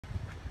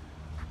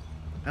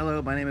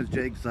Hello, my name is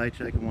Jake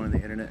Zychek. I'm one of the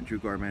Internet and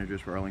TrueCar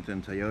managers for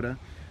Arlington Toyota.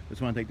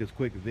 Just want to take this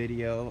quick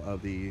video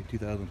of the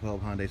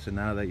 2012 Hyundai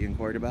Sonata that you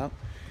inquired about.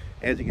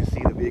 As you can see,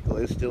 the vehicle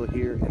is still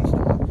here in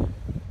stock,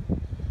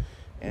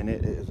 and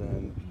it is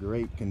in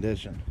great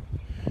condition.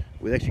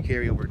 We actually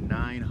carry over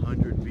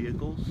 900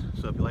 vehicles,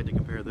 so if you'd like to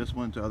compare this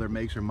one to other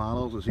makes or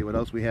models and see what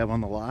else we have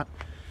on the lot,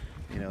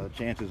 you know,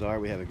 chances are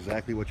we have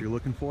exactly what you're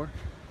looking for.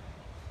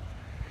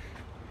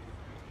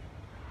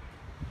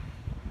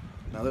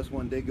 Now this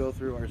one did go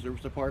through our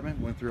service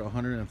department, went through a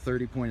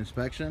 130-point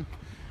inspection,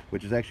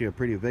 which is actually a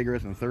pretty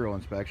vigorous and thorough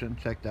inspection.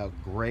 Checked out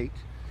great.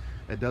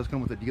 It does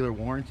come with a dealer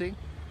warranty.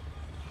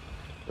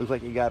 Looks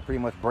like you got pretty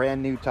much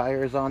brand new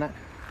tires on it.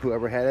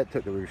 Whoever had it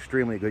took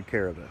extremely good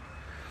care of it.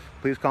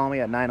 Please call me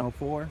at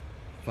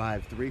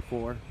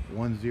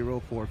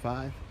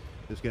 904-534-1045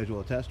 to schedule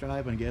a test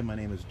drive. And again, my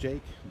name is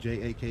Jake,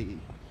 J-A-K-E.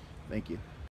 Thank you.